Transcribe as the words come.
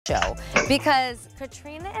show because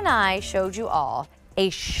Katrina and I showed you all a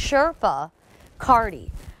Sherpa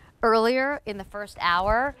cardi earlier in the first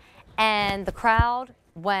hour, and the crowd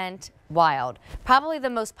went wild. Probably the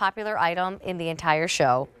most popular item in the entire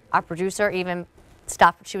show. Our producer even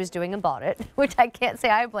stopped what she was doing and bought it, which I can't say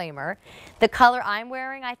I blame her. The color I'm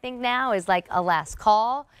wearing, I think now, is like a last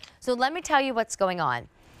call. So let me tell you what's going on.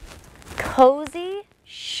 Cozy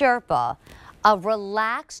Sherpa, a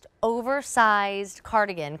relaxed, oversized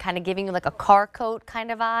cardigan, kind of giving you like a car coat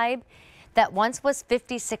kind of vibe, that once was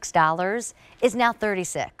 $56 is now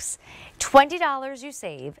 $36. $20 you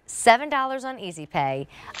save, $7 on Easy Pay,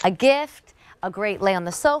 a gift, a great lay on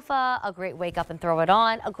the sofa, a great wake up and throw it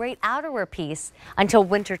on, a great outerwear piece until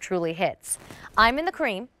winter truly hits. I'm in the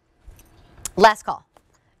cream. Last call.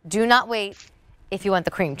 Do not wait if you want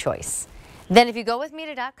the cream choice. Then if you go with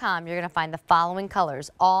Meta.com, you're going to find the following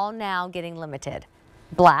colors, all now getting limited.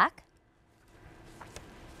 Black,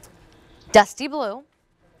 dusty blue,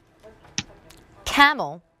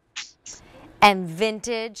 camel, and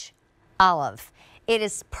vintage olive. It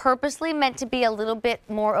is purposely meant to be a little bit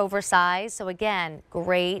more oversized. So again,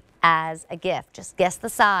 great as a gift. Just guess the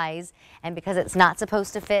size, and because it's not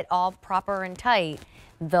supposed to fit all proper and tight,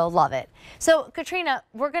 they'll love it. So Katrina,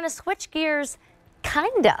 we're going to switch gears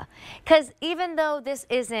kinda, because even though this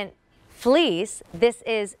isn't fleece, this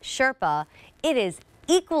is Sherpa, it is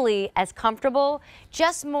equally as comfortable,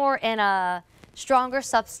 just more in a stronger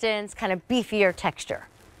substance, kind of beefier texture.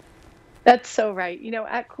 That's so right. You know,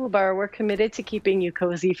 at Koolaburra, we're committed to keeping you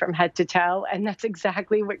cozy from head to toe, and that's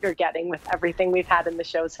exactly what you're getting with everything we've had in the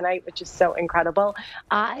show tonight, which is so incredible.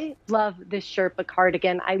 I love this Sherpa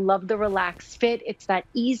cardigan. I love the relaxed fit. It's that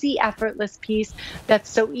easy, effortless piece that's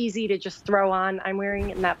so easy to just throw on. I'm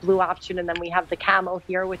wearing it in that blue option, and then we have the camel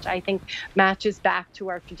here, which I think matches back to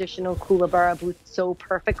our traditional Koolaburra boots so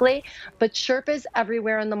perfectly. But Sherpa's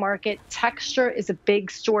everywhere in the market. Texture is a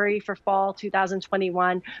big story for fall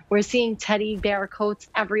 2021. We're seeing teddy bear coats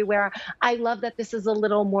everywhere. I love that this is a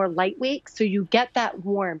little more lightweight, so you get that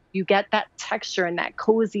warmth, you get that texture and that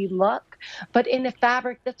cozy look, but in a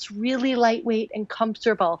fabric that's really lightweight and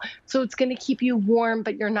comfortable. So it's going to keep you warm,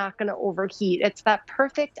 but you're not going to overheat. It's that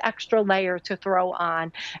perfect extra layer to throw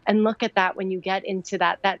on. And look at that when you get into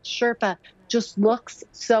that Sherpa just looks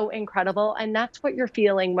so incredible, and that's what you're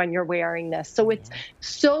feeling when you're wearing this. So it's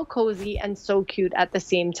so cozy and so cute at the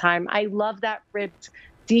same time. I love that ribbed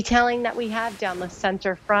detailing that we have down the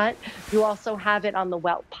center front. You also have it on the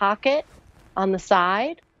welt pocket on the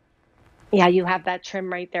side. Yeah, you have that trim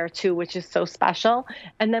right there too, which is so special.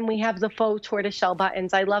 And then we have the faux tortoiseshell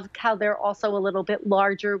buttons. I love how they're also a little bit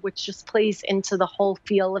larger, which just plays into the whole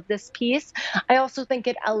feel of this piece. I also think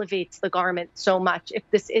it elevates the garment so much. If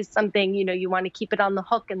this is something, you know, you want to keep it on the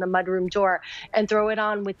hook in the mudroom door and throw it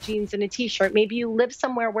on with jeans and a t-shirt. Maybe you live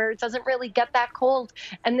somewhere where it doesn't really get that cold,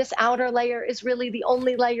 and this outer layer is really the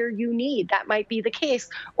only layer you need. That might be the case.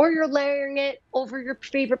 Or you're layering it over your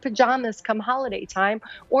favorite pajamas come holiday time,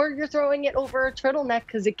 or you're throwing it over a turtleneck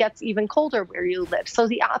because it gets even colder where you live. So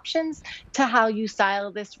the options to how you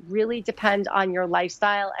style this really depend on your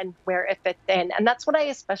lifestyle and where it fits in. And that's what I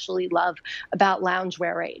especially love about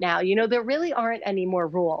loungewear right now. You know, there really aren't any more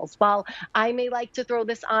rules. While I may like to throw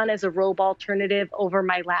this on as a robe alternative over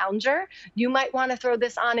my lounger, you might want to throw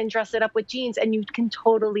this on and dress it up with jeans, and you can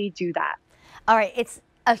totally do that. All right, it's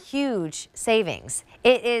a huge savings.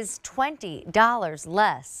 It is $20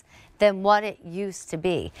 less than what it used to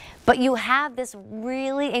be. But you have this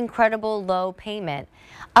really incredible low payment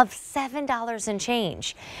of $7 and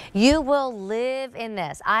change. You will live in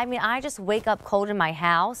this. I mean, I just wake up cold in my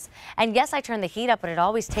house, and yes, I turn the heat up, but it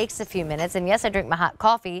always takes a few minutes. And yes, I drink my hot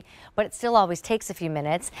coffee, but it still always takes a few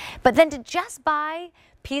minutes. But then to just buy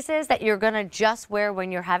pieces that you're gonna just wear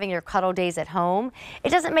when you're having your cuddle days at home, it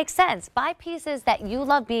doesn't make sense. Buy pieces that you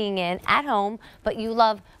love being in at home, but you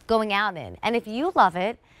love going out in. And if you love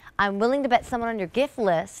it, I'm willing to bet someone on your gift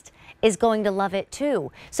list is going to love it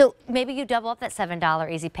too. So maybe you double up that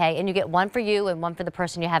 $7 Easy Pay and you get one for you and one for the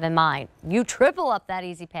person you have in mind. You triple up that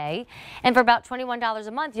Easy Pay, and for about $21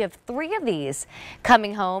 a month, you have 3 of these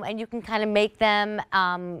coming home, and you can kind of make them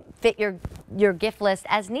fit your gift list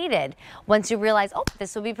as needed. Once you realize, oh,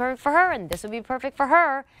 this would be perfect for her and this would be perfect for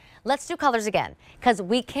her. Let's do colors again, because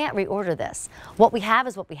we can't reorder this. What we have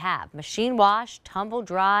is what we have. Machine wash, tumble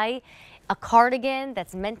dry, a cardigan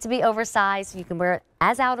that's meant to be oversized, so you can wear it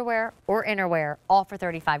as outerwear or innerwear, all for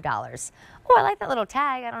 $35. Oh, I like that little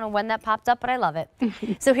tag. I don't know when that popped up, but I love it.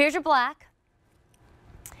 So here's your black.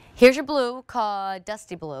 Here's your blue, called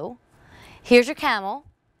Dusty Blue. Here's your camel.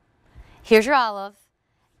 Here's your olive.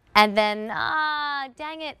 And then,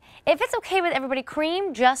 dang it, if it's okay with everybody,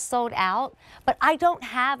 cream just sold out, but I don't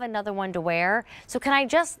have another one to wear. So can I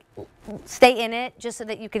just stay in it just so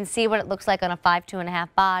that you can see what it looks like on a 5'2.5"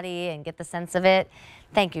 body and get the sense of it?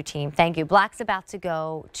 Thank you, team. Thank you. Black's about to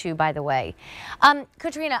go too, by the way.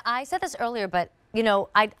 Katrina, I said this earlier, but you know,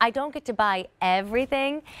 I don't get to buy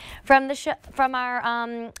everything from the from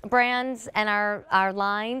our brands and our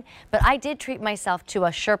line, but I did treat myself to a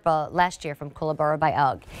Sherpa last year from Koolaburra by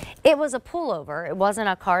UGG. It was a pullover. It wasn't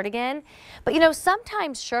a cardigan, but you know,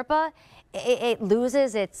 sometimes Sherpa it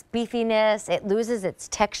loses its beefiness, it loses its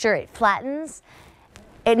texture, it flattens.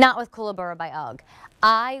 Not with Koolaburra by UGG.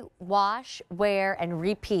 I wash, wear, and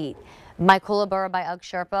repeat my Koolaburra by UGG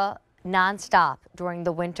Sherpa non-stop during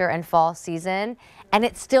the winter and fall season, and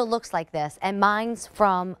it still looks like this, and mine's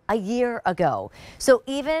from a year ago. So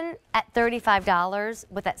even at $35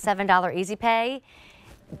 with that $7 easy pay,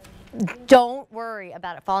 don't worry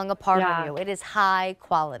about it falling apart on you. It is high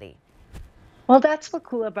quality. Well, that's what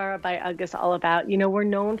Koolaburra by UGG is all about. You know, we're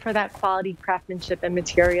known for that quality craftsmanship and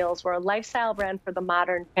materials. We're a lifestyle brand for the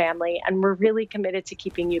modern family, and we're really committed to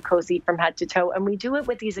keeping you cozy from head to toe. And we do it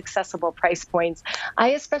with these accessible price points. I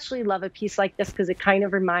especially love a piece like this because it kind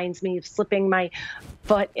of reminds me of slipping my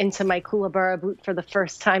foot into my Koolaburra boot for the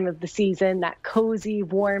first time of the season. That cozy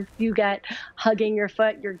warmth you get hugging your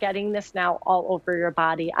foot, you're getting this now all over your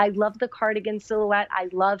body. I love the cardigan silhouette. I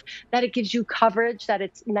love that it gives you coverage, that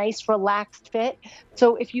it's nice, relaxed fit.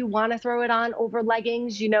 So if you want to throw it on over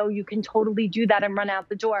leggings, you know, you can totally do that and run out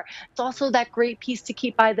the door. It's also that great piece to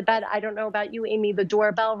keep by the bed. I don't know about you, Amy, the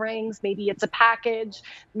doorbell rings. Maybe it's a package.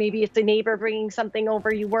 Maybe it's a neighbor bringing something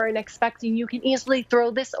over you weren't expecting. You can easily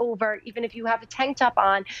throw this over, even if you have a tank top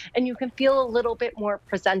on, and you can feel a little bit more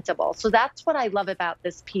presentable. So that's what I love about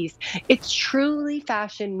this piece. It's truly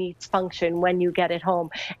fashion meets function when you get it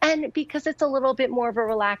home. And because it's a little bit more of a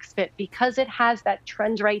relaxed fit, because it has that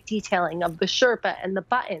trend right detailing of the Sherpa and the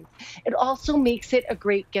buttons, it also makes it a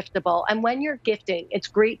great giftable. And when you're gifting, it's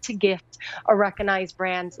great to gift a recognized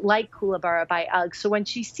brand like Koolaburra by UGG. So when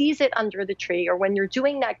she sees it under the tree, or when you're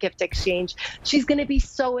doing that gift exchange, she's going to be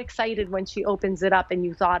so excited when she opens it up and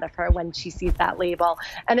you thought of her when she sees that label.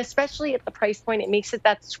 And especially at the price point, it makes it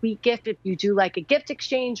that sweet gift if you do like a gift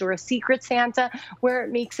exchange or a secret Santa, where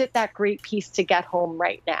it makes it that great piece to get home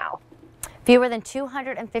right now. Fewer than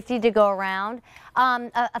 250 to go around.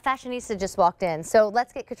 A fashionista just walked in, so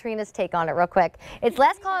let's get Katrina's take on it real quick. It's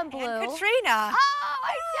last call in blue. And Katrina. Oh,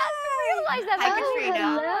 I just realized that.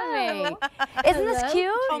 Hi, Katrina. Isn't this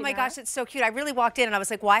cute? Oh my gosh, it's so cute. I really walked in and I was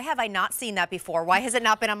like, why have I not seen that before? Why has it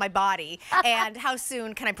not been on my body? And how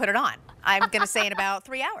soon can I put it on? I'm going to say in about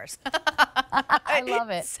 3 hours. I love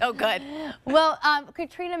it. So good. Well,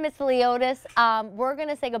 Katrina Mitsaliotis, we're going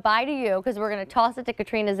to say goodbye to you because we're going to toss it to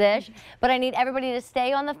Katrina's ish. But I need everybody to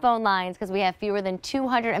stay on the phone lines because we have fewer than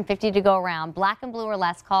 250 to go around. Black and blue are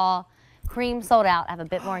last call. Cream sold out. I have a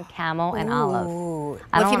bit more in camel and olive.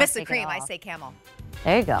 Well, if you miss the cream, I say camel.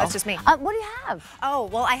 There you go. That's just me. What do you have? Oh,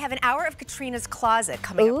 well, I have an hour of Katrina's Closet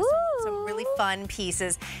coming up with some really fun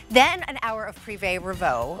pieces. Then an hour of Privé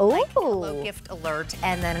Revaux, like Hello Gift Alert,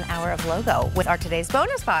 and then an hour of Logo with our today's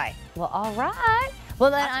bonus buy. Well, all right. Well,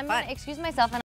 then I'm going to excuse myself. And